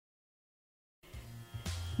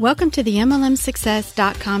Welcome to the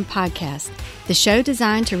MLMsuccess.com podcast, the show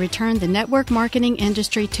designed to return the network marketing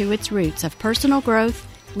industry to its roots of personal growth,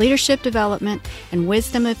 leadership development, and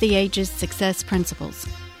wisdom of the ages success principles.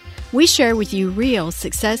 We share with you real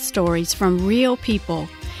success stories from real people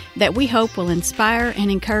that we hope will inspire and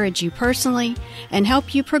encourage you personally and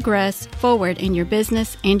help you progress forward in your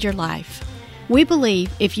business and your life. We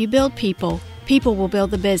believe if you build people, people will build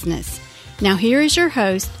the business. Now here is your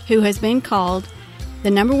host, who has been called the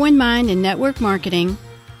number one mind in network marketing,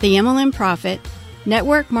 the MLM Prophet,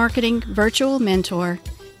 network marketing virtual mentor,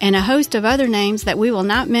 and a host of other names that we will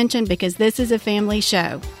not mention because this is a family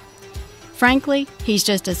show. Frankly, he's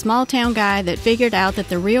just a small-town guy that figured out that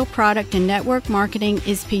the real product in network marketing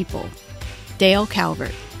is people. Dale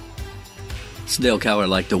Calvert. It's Dale Calvert. I'd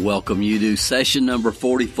like to welcome you to session number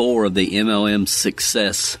 44 of the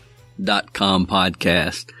MLMsuccess.com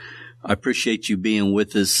podcast. I appreciate you being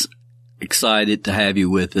with us. Excited to have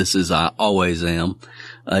you with us, as I always am.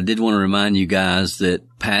 I did want to remind you guys that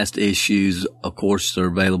past issues, of course, are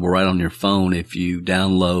available right on your phone if you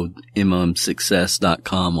download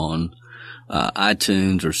MLMsuccess.com on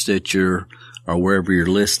iTunes or Stitcher or wherever you're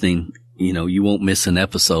listening. You know, you won't miss an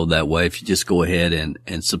episode that way if you just go ahead and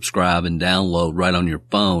subscribe and download right on your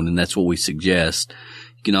phone, and that's what we suggest.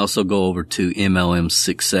 You can also go over to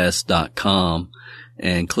MLMsuccess.com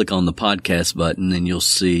and click on the podcast button, and you'll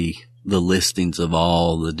see the listings of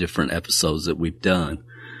all the different episodes that we've done.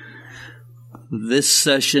 This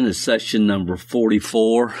session is session number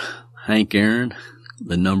 44, Hank Aaron,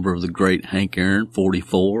 the number of the great Hank Aaron,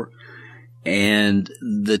 44. And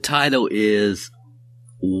the title is,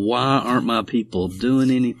 Why Aren't My People Doing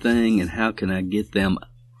Anything, and How Can I Get Them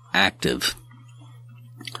Active?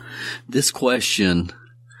 This question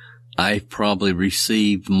I've probably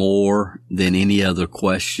received more than any other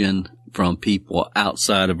question from people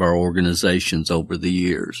outside of our organizations over the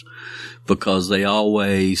years, because they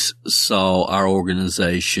always saw our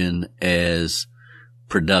organization as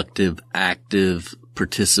productive, active,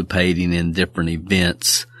 participating in different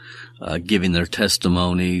events, giving their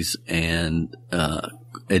testimonies and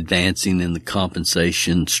advancing in the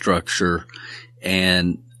compensation structure.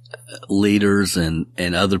 And leaders and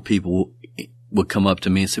other people would come up to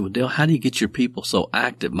me and say, well, Dale, how do you get your people so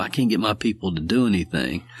active? I can't get my people to do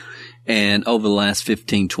anything. And over the last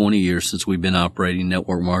 15, 20 years since we've been operating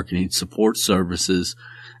network marketing support services,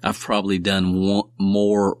 I've probably done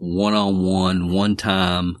more one-on-one,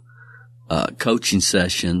 one-time coaching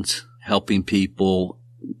sessions, helping people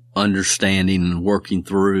understanding and working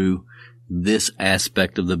through this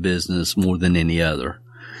aspect of the business more than any other.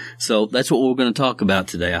 So that's what we're going to talk about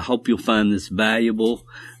today. I hope you'll find this valuable.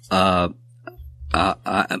 I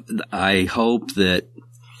hope that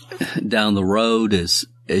down the road, as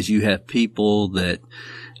you have people that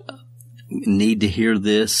need to hear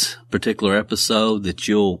this particular episode, that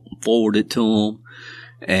you'll forward it to them.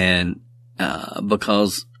 And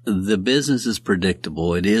because the business is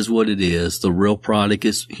predictable, it is what it is. The real product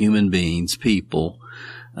is human beings, people.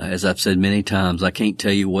 As I've said many times, I can't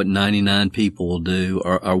tell you what 99 people will do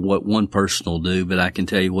or what one person will do, but I can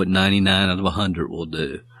tell you what 99 out of 100 will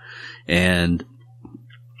do. And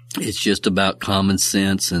it's just about common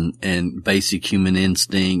sense and basic human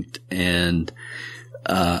instinct. And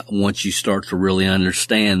once you start to really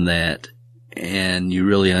understand that, and you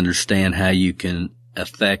really understand how you can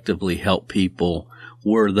effectively help people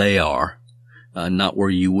where they are, not where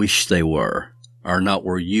you wish they were, or not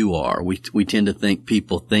where you are. We tend to think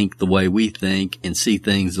people think the way we think and see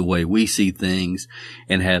things the way we see things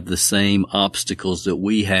and have the same obstacles that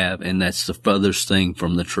we have, and that's the furthest thing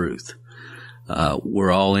from the truth.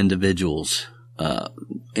 We're all individuals that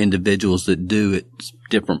do at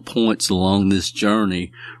different points along this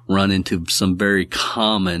journey run into some very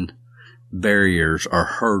common barriers or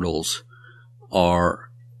hurdles or,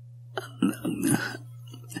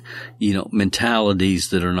 mentalities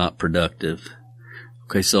that are not productive.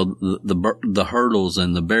 Okay. So the hurdles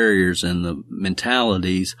and the barriers and the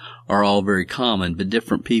mentalities are all very common, but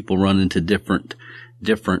different people run into different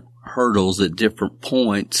hurdles at different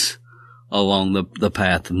points along the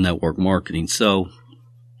path of network marketing. So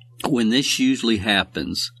when this usually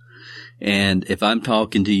happens, and if I'm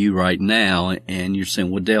talking to you right now and you're saying,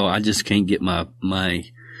 well, Dale, I just can't get my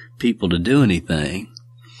people to do anything,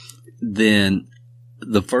 then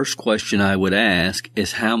the first question I would ask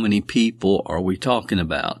is, how many people are we talking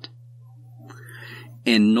about?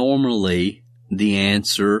 And normally the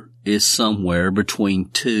answer is somewhere between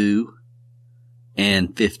 2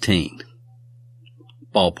 and 15,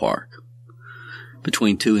 ballpark.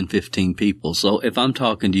 Between 2 and 15 people. So if I'm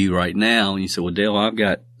talking to you right now and you say, well, Dale, I've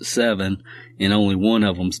got 7 and only one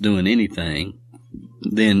of them's doing anything,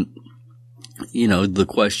 then,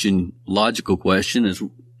 the logical question is,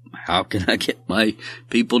 how can I get my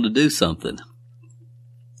people to do something?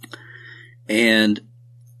 And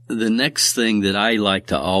the next thing that I like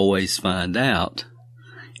to always find out,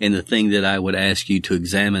 and the thing that I would ask you to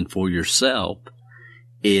examine for yourself,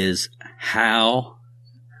 is how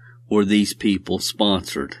were these people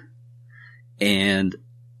sponsored? And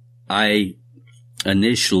I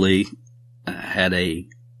initially had a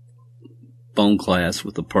phone class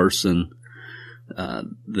with a person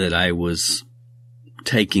that I was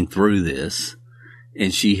taking through this,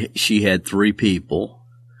 and she had 3 people.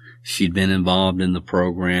 She'd been involved in the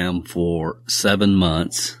program for 7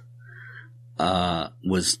 months,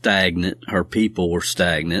 was stagnant. Her people were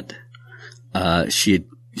stagnant.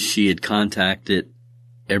 She had contacted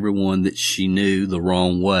everyone that she knew the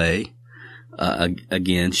wrong way.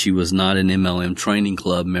 Again, she was not an MLM Training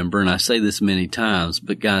Club member, and I say this many times,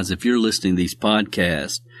 but guys, if you're listening to these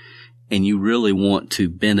podcasts and you really want to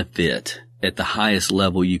benefit at the highest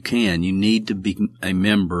level you can, you need to be a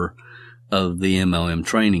member of the MLM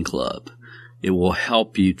Training Club. It will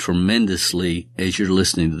help you tremendously as you're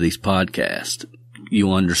listening to these podcasts.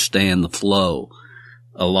 You understand the flow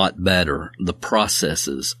a lot better, the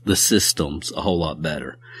processes, the systems a whole lot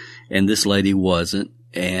better. And this lady wasn't.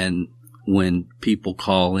 And when people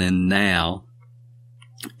call in now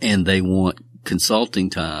and they want consulting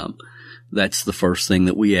time, that's the first thing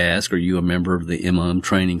that we ask. Are you a member of the MLM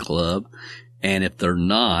Training Club? And if they're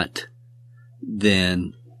not,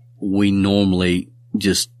 then we normally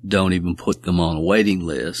just don't even put them on a waiting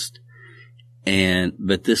list.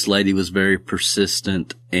 But this lady was very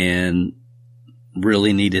persistent and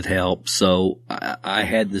really needed help. So I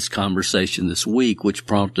had this conversation this week, which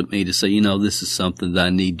prompted me to say, this is something that I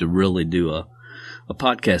need to really do a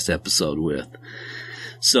podcast episode with.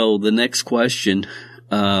 So the next question,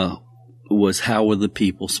 was how were the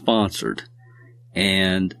people sponsored?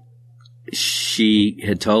 And she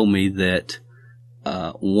had told me that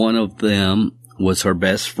one of them was her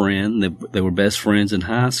best friend. They were best friends in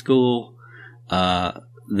high school, that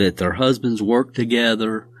their husbands worked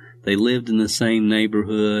together. They lived in the same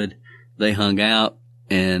neighborhood. They hung out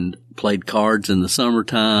and played cards in the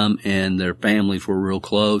summertime, and their families were real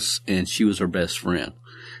close, and she was her best friend.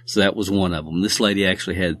 So that was one of them. This lady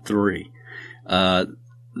actually had 3.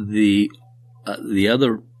 The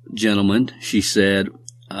other gentleman, she said,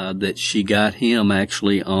 that she got him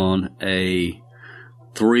actually on a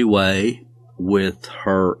 3-way with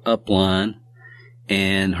her upline,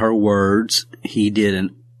 and her words, he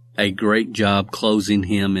did a great job closing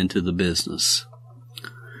him into the business.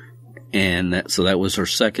 And so that was her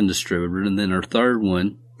second distributor. And then her third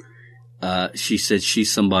one, she said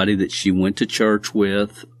she's somebody that she went to church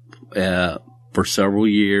with, for several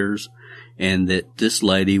years, and that this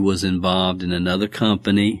lady was involved in another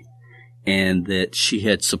company, and that she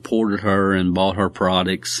had supported her and bought her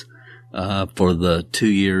products for the 2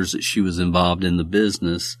 years that she was involved in the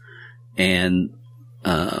business. And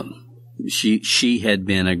she had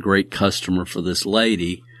been a great customer for this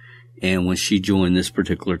lady, and when she joined this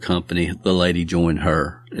particular company, the lady joined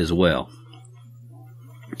her as well.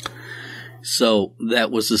 So that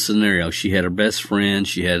was the scenario. She had her best friend,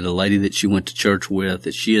 she had a lady that she went to church with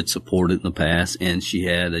that she had supported in the past, and she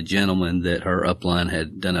had a gentleman that her upline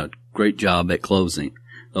had done a great job at closing.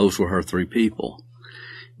 Those were her 3 people.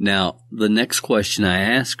 Now, the next question I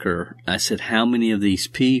asked her, I said, how many of these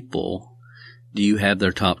people do you have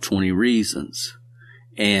their top 20 reasons?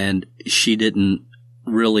 And she didn't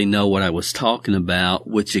really know what I was talking about,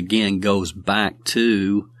 which again goes back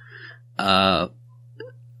to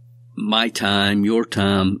my time, your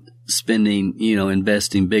time, spending,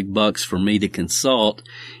 investing big bucks for me to consult,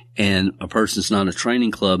 and a person's not a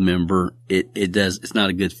training club member, it's not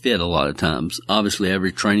a good fit a lot of times. Obviously,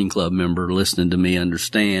 every training club member listening to me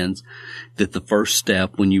understands that the first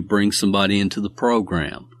step when you bring somebody into the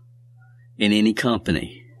program in any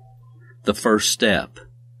company, the first step,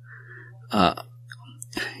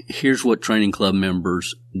 here's what training club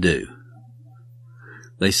members do.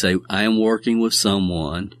 They say, I am working with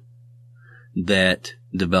someone that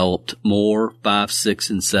developed more 5, 6,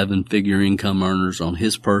 and 7-figure income earners on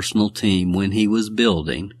his personal team when he was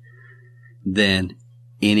building than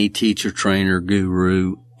any teacher, trainer,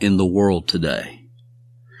 guru in the world today.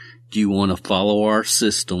 Do you want to follow our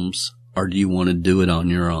systems, or do you want to do it on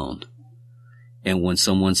your own? And when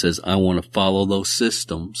someone says, I want to follow those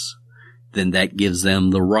systems, then that gives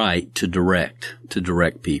them the right to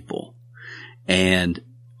direct people. And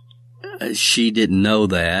she didn't know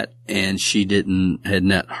that, and she had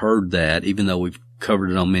not heard that, even though we've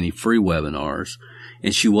covered it on many free webinars.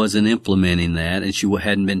 and she wasn't implementing that, and she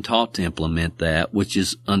hadn't been taught to implement that, which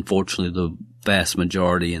is unfortunately the vast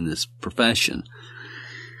majority in this profession.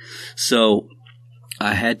 So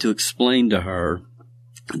I had to explain to her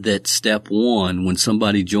that step one, when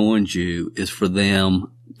somebody joins you, is for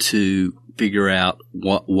them to figure out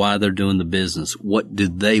why they're doing the business. What do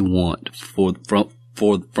they want from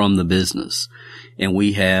the business? And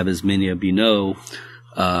we have, as many of you know,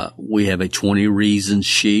 we have a 20 reasons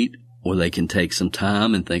sheet where they can take some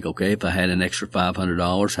time and think, okay, if I had an extra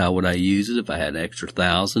 $500, how would I use it? If I had an extra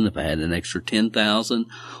 $1,000, if I had an extra $10,000,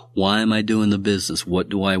 why am I doing the business? What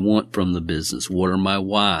do I want from the business? What are my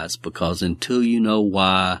whys? Because until you know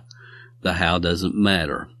why, the how doesn't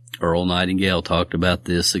matter. Earl Nightingale talked about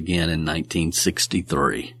this again in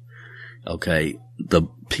 1963. Okay, the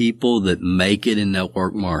people that make it in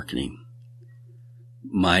network marketing,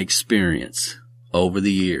 my experience over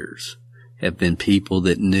the years, have been people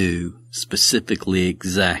that knew specifically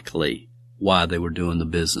exactly why they were doing the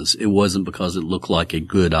business. It wasn't because it looked like a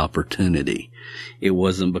good opportunity. It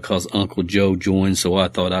wasn't because Uncle Joe joined, so I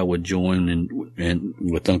thought I would join and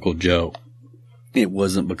with Uncle Joe. It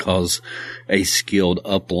wasn't because a skilled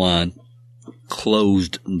upline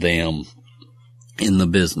closed them in the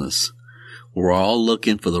business. We're all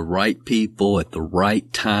looking for the right people at the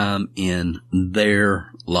right time in their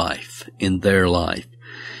life,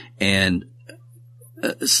 And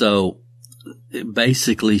so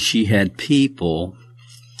basically she had people,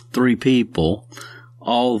 3 people,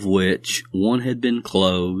 all of which one had been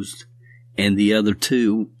closed and the other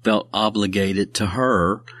 2 felt obligated to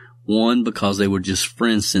her. One because they were just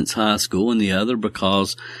friends since high school, and the other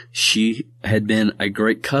because she had been a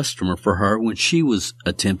great customer for her when she was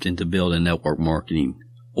attempting to build a network marketing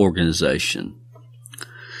organization.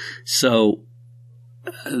 So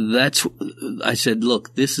I said,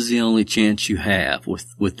 look, this is the only chance you have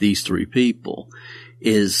with these 3 people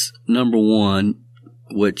is, number one,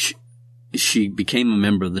 which she became a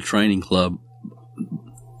member of the training club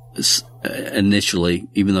initially,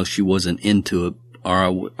 even though she wasn't into it,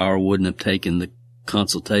 or I wouldn't have taken the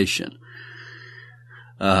consultation,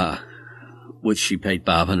 which she paid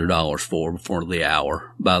 $500 for the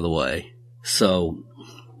hour, by the way. So,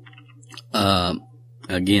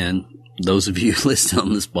 again, those of you listening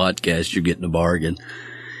on this podcast, you're getting a bargain.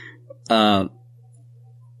 But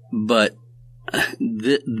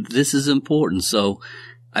this is important. So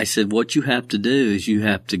I said, what you have to do is you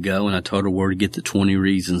have to go, and I told her where to get the 20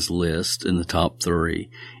 reasons list in the top 3.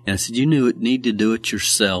 And I said, you need to do it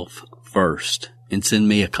yourself first and send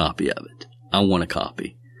me a copy of it. I want a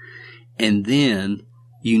copy. And then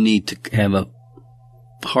you need to have a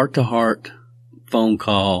heart-to-heart phone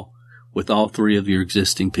call with all 3 of your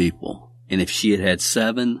existing people. And if she had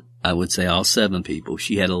 7, I would say all 7 people. If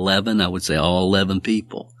she had 11, I would say all 11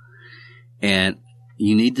 people. And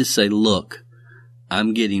you need to say, look,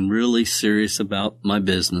 I'm getting really serious about my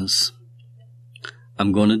business.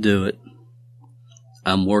 I'm going to do it.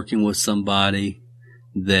 I'm working with somebody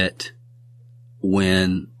that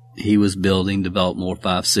when he was building, developed more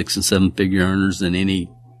 5, 6, and 7-figure earners than any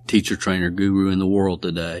teacher, trainer, guru in the world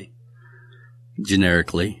today,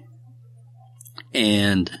 generically.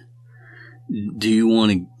 And do you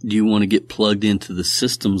want to get plugged into the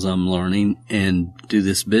systems I'm learning and do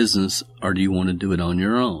this business, or do you want to do it on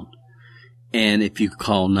your own? And if you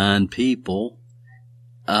call 9 people,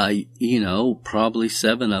 probably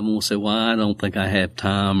 7 of them will say, well, I don't think I have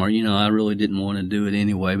time, or, I really didn't want to do it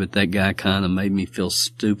anyway, but that guy kind of made me feel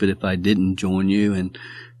stupid if I didn't join you, and,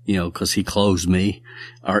 cause he closed me.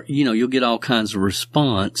 Or, you'll get all kinds of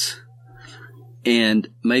response. And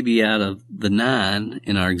maybe out of the 9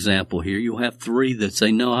 in our example here, you'll have 3 that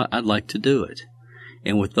say, no, I'd like to do it.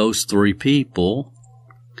 And with those 3 people,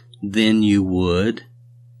 then you would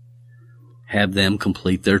have them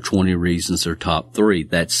complete their 20 reasons, their top 3.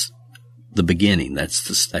 That's the beginning.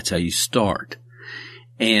 That's how you start.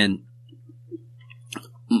 And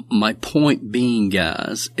my point being,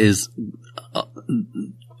 guys, is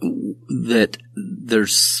that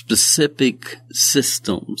there's specific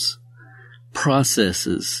systems,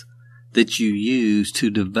 processes that you use to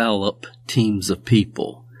develop teams of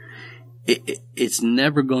people. It's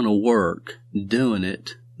never going to work doing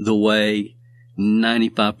it the way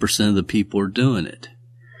 95% of the people are doing it.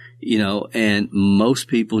 And most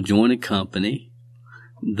people join a company,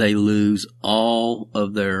 they lose all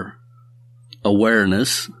of their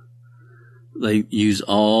awareness. They lose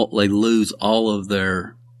all of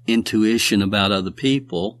their intuition about other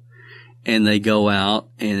people, and they go out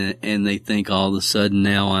and they think all of a sudden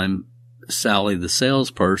now I'm Sally the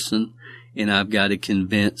salesperson, and I've got to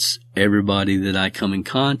convince everybody that I come in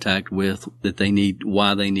contact with that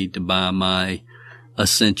why they need to buy my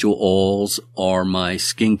essential oils or my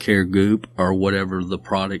skincare goop or whatever the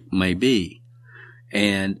product may be.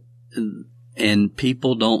 And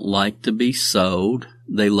people don't like to be sold.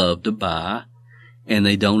 They love to buy, and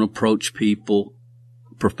they don't approach people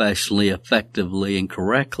professionally, effectively, and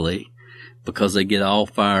correctly because they get all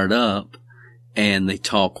fired up and they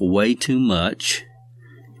talk way too much,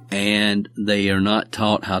 and they are not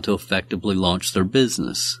taught how to effectively launch their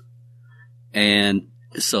business. And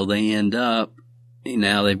so they end up,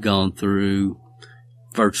 now they've gone through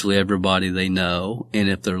virtually everybody they know, and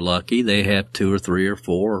if they're lucky, they have 2 or 3 or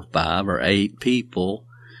 4 or 5 or 8 people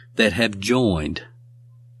that have joined.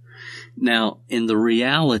 Now, in the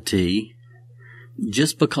reality,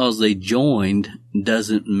 just because they joined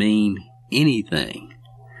doesn't mean anything.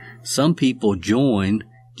 Some people join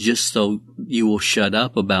just so you will shut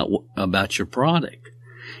up about your product.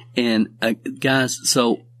 And guys,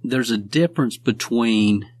 so there's a difference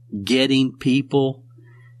between getting people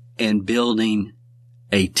and building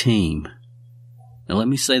a team. Now let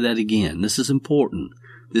me say that again. This is important.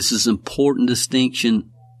 This is important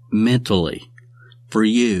distinction mentally for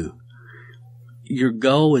you. Your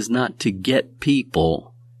goal is not to get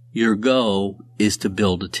people. Your goal is to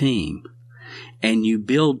build a team. And you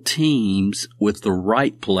build teams with the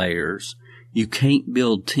right players. You can't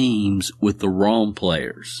build teams with the wrong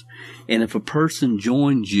players. And if a person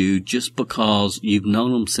joins you just because you've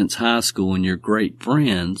known them since high school and you're great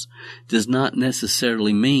friends, does not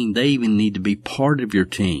necessarily mean they even need to be part of your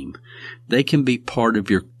team. They can be part of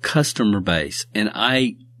your customer base. And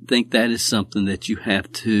I think that is something that you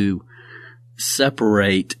have to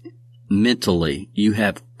separate mentally. You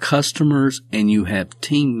have customers and you have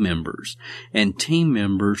team members. And team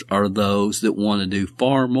members are those that want to do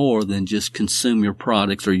far more than just consume your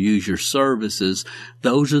products or use your services.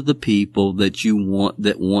 Those are the people that you want,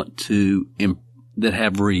 that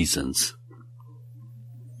have reasons.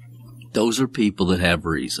 Those are people that have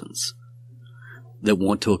reasons, that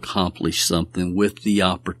want to accomplish something with the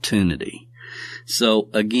opportunity. So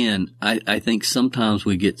again, I think sometimes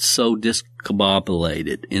we get so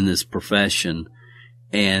discombobulated in this profession,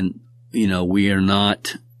 and, we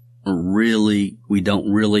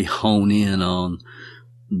don't really hone in on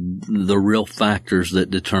the real factors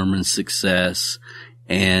that determine success.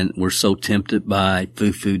 And we're so tempted by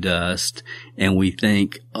foo-foo dust, and we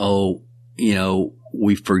think,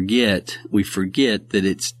 we forget that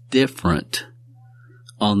it's different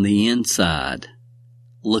on the inside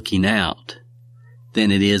looking out than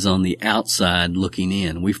it is on the outside looking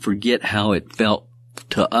in. We forget how it felt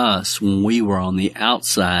to us when we were on the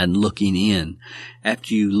outside looking in.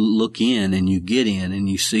 After you look in and you get in and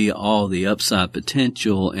you see all the upside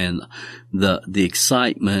potential and the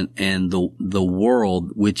excitement and the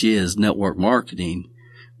world, which is network marketing,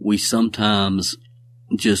 we sometimes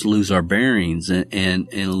just lose our bearings and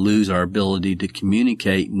lose our ability to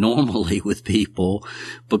communicate normally with people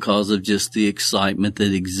because of just the excitement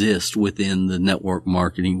that exists within the network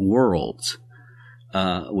marketing worlds,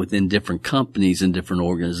 within different companies and different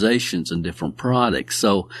organizations and different products.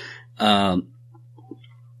 So,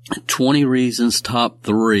 20 Reasons Top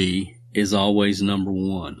 3 is always number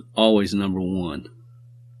one. Always number one.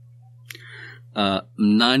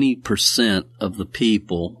 90% of the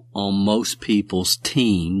people on most people's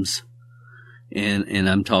teams, and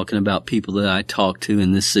I'm talking about people that I talk to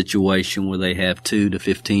in this situation where they have 2 to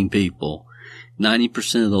 15 people,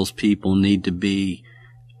 90% of those people need to be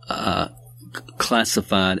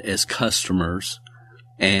classified as customers,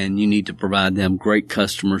 and you need to provide them great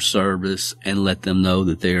customer service and let them know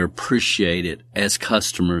that they are appreciated as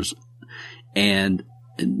customers. And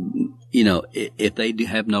if they do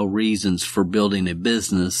have no reasons for building a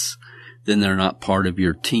business, then they're not part of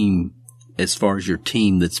your team as far as your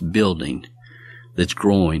team that's building, that's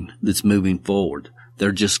growing, that's moving forward.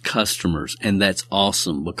 They're just customers, and that's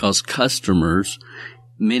awesome because customers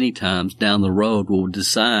many times down the road will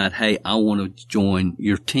decide, hey, I want to join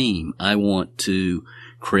your team. I want to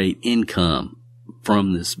create income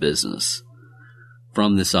from this business,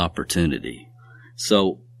 from this opportunity.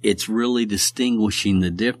 So it's really distinguishing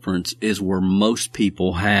the difference is where most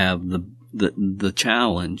people have the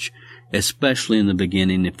challenge, especially in the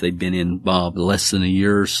beginning if they've been involved less than a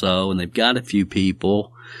year or so and they've got a few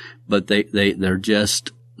people, but they're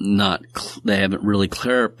just not, they haven't really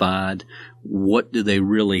clarified what do they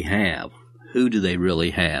really have? Who do they really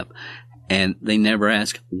have? And they never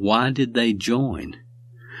ask, why did they join?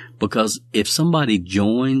 Because if somebody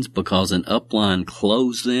joins because an upline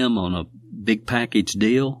closed them on a big package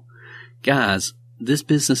deal, guys, this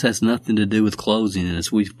business has nothing to do with closing,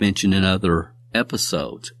 as we've mentioned in other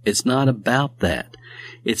episodes. It's not about that.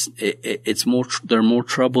 It's more, they're more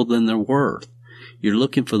trouble than they're worth. You're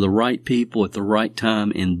looking for the right people at the right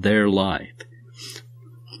time in their life.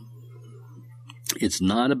 It's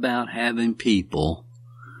not about having people.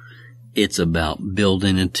 It's about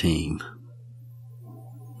building a team.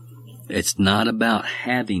 It's not about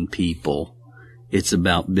having people. It's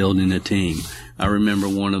about building a team. I remember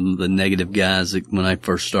one of the negative guys that when I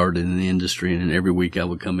first started in the industry, and every week I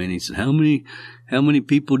would come in, he said, how many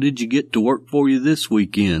people did you get to work for you this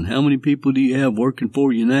weekend? How many people do you have working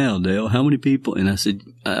for you now, Dale? How many people? And I said,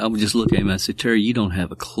 I would just look at him and I said, Terry, you don't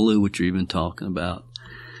have a clue what you're even talking about.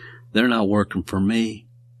 They're not working for me.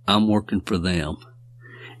 I'm working for them.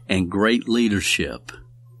 And great leadership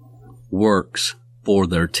works for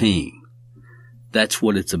their team. That's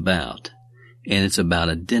what it's about. And it's about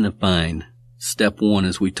identifying step one,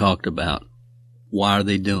 as we talked about. Why are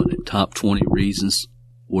they doing it? Top 20 reasons.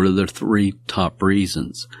 What are their 3 top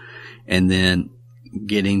reasons? And then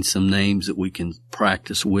getting some names that we can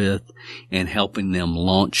practice with and helping them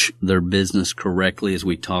launch their business correctly, as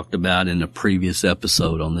we talked about in a previous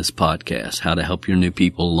episode on this podcast, how to help your new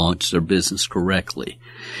people launch their business correctly.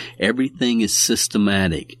 Everything is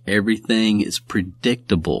systematic. Everything is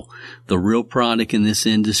predictable. The real product in this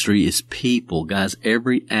industry is people. Guys,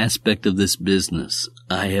 every aspect of this business,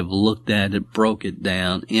 I have looked at it, broke it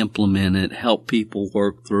down, implemented it, helped people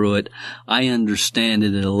work through it. I understand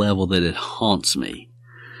it at a level that it haunts me.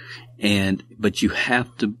 But you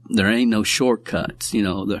have to, there ain't no shortcuts,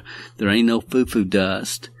 there ain't no foo-foo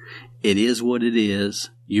dust. It is what it is.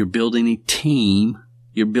 You're building a team.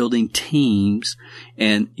 You're building teams,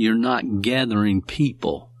 and you're not gathering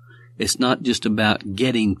people. It's not just about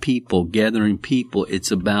getting people, gathering people.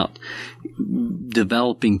 It's about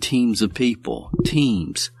developing teams of people,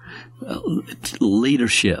 teams,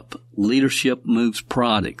 leadership. Leadership moves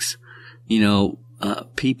products.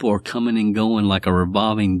 People are coming and going like a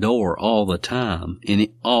revolving door all the time in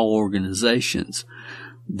all organizations.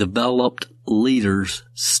 Developed leaders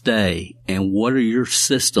stay. And what are your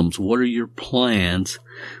systems? What are your plans?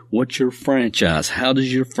 What's your franchise? How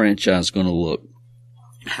does your franchise going to look?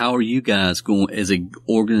 How are you guys going as an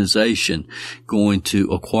organization going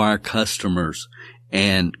to acquire customers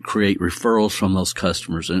and create referrals from those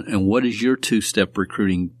customers? And what is your 2-step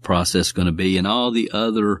recruiting process going to be? And all the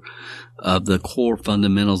other of the core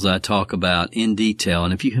fundamentals I talk about in detail.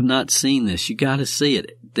 And if you have not seen this, you got to see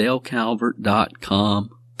it.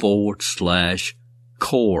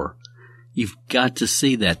 DaleCalvert.com/core. You've got to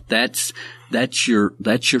see that. That's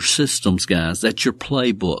your systems, guys. That's your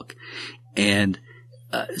playbook. And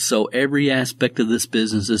so every aspect of this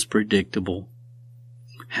business is predictable.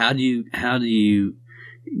 How do you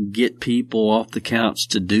get people off the couch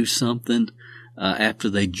to do something after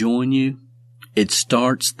they join you? It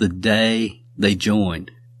starts the day they join.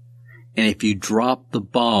 And if you drop the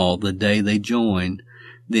ball the day they join,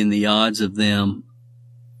 then the odds of them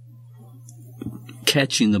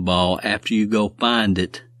catching the ball after you go find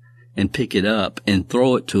it and pick it up and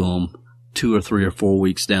throw it to them 2 or 3 or 4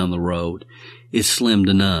 weeks down the road is slim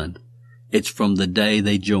to none. It's from the day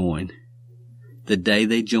they join. The day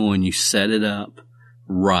they join, you set it up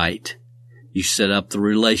right. You set up the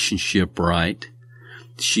relationship right.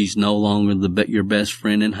 She's no longer your best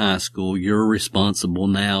friend in high school. You're responsible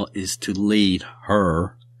now is to lead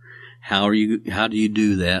her. How do you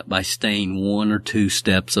do that? By staying 1 or 2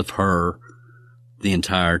 steps of her the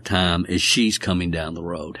entire time as she's coming down the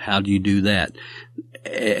road. How do you do that?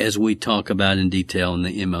 As we talk about in detail in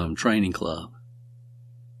the MLM Training Club.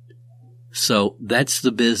 So that's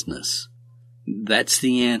the business. That's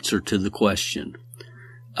the answer to the question.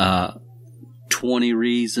 20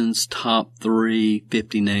 reasons, top 3,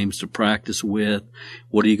 50 names to practice with.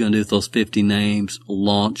 What are you going to do with those 50 names?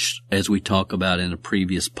 Launch, as we talk about in a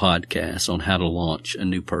previous podcast on how to launch a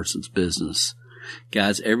new person's business.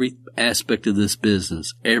 Guys, every aspect of this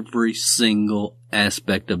business, every single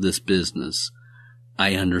aspect of this business,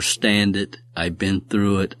 I understand it. I've been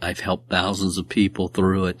through it. I've helped thousands of people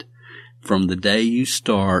through it. From the day you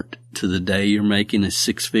start to the day you're making a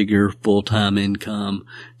 6-figure full-time income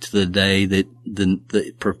to the day that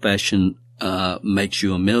the profession makes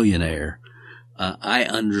you a millionaire, I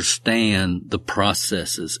understand the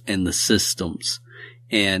processes and the systems.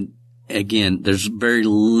 And again, there's very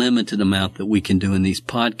limited amount that we can do in these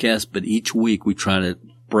podcasts, but each week we try to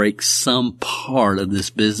break some part of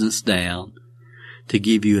this business down to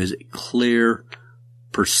give you as clear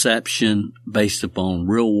perception based upon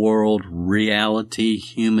real world reality,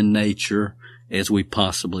 human nature as we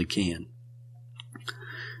possibly can.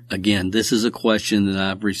 Again, this is a question that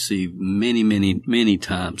I've received many, many, many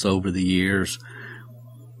times over the years.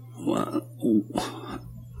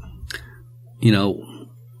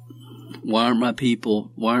 why aren't my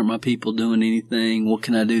people doing anything? What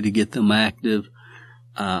can I do to get them active?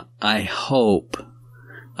 I hope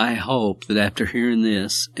that after hearing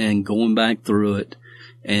this and going back through it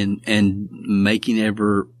and making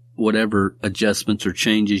whatever adjustments or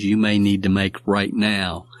changes you may need to make right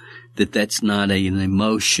now, that's not an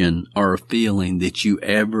emotion or a feeling that you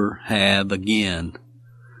ever have again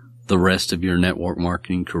the rest of your network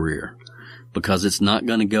marketing career, because it's not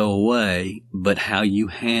going to go away, but how you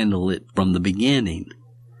handle it from the beginning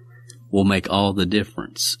will make all the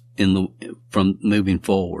difference from moving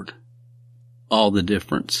forward. All the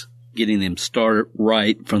difference. Getting them started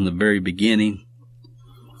right from the very beginning.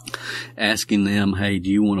 Asking them, hey, do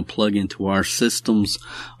you want to plug into our systems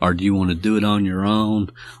or do you want to do it on your own?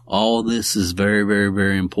 All this is very, very,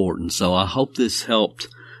 very important. So I hope this helped.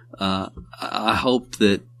 I hope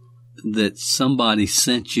that somebody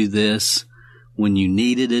sent you this when you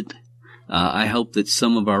needed it. I hope that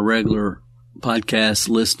some of our regular podcast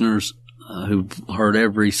listeners who've heard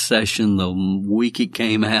every session the week it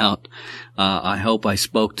came out, I hope I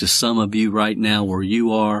spoke to some of you right now where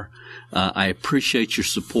you are. I appreciate your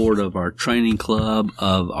support of our training club,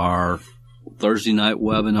 of our Thursday night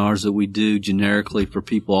webinars that we do generically for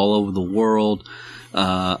people all over the world,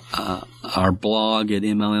 our blog at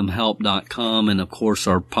MLMhelp.com, and of course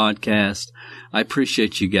our podcast. I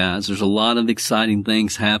appreciate you guys. There's a lot of exciting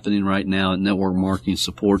things happening right now at Network Marketing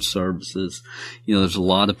Support Services. There's a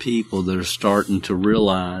lot of people that are starting to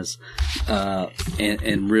realize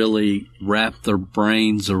and really wrap their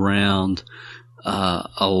brains around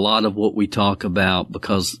a lot of what we talk about,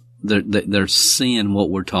 because they're seeing what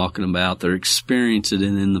we're talking about. They're experiencing it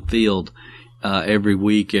in the field every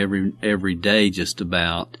week, every day, just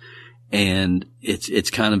about. And it's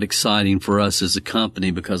kind of exciting for us as a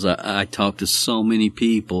company, because I talk to so many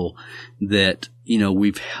people that,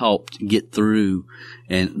 we've helped get through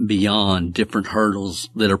and beyond different hurdles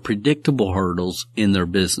that are predictable hurdles in their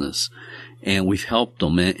business. And we've helped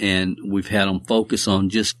them, and we've had them focus on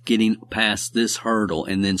just getting past this hurdle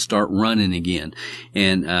and then start running again.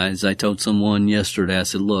 And as I told someone yesterday, I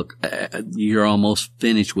said, look, you're almost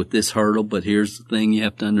finished with this hurdle, but here's the thing you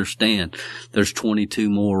have to understand. There's 22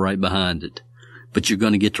 more right behind it. But you're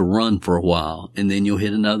going to get to run for a while, and then you'll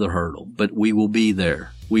hit another hurdle. But we will be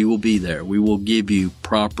there. We will be there. We will give you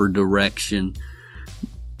proper direction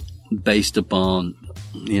based upon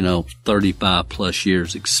 35 plus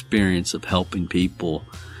years experience of helping people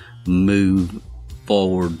move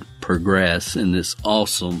forward, progress in this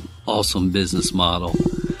awesome business model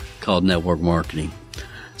called network marketing.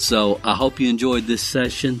 So I hope you enjoyed this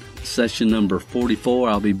session number 44.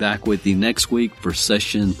 I'll be back with you next week for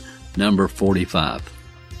session number 45.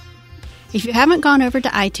 If you haven't gone over to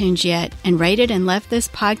iTunes yet and rated and left this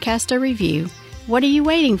podcast a review, what are you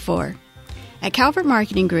waiting for? At Calvert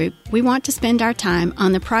Marketing Group, we want to spend our time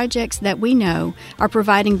on the projects that we know are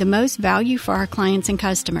providing the most value for our clients and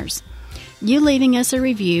customers. You leaving us a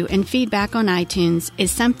review and feedback on iTunes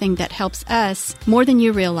is something that helps us more than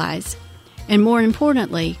you realize. And more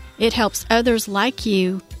importantly, it helps others like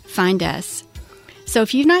you find us. So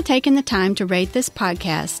if you've not taken the time to rate this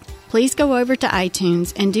podcast, please go over to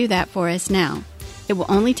iTunes and do that for us now. It will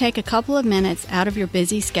only take a couple of minutes out of your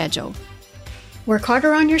busy schedule. Work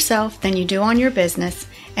harder on yourself than you do on your business,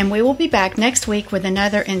 and we will be back next week with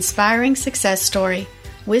another inspiring success story,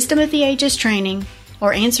 wisdom of the ages training,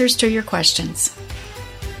 or answers to your questions.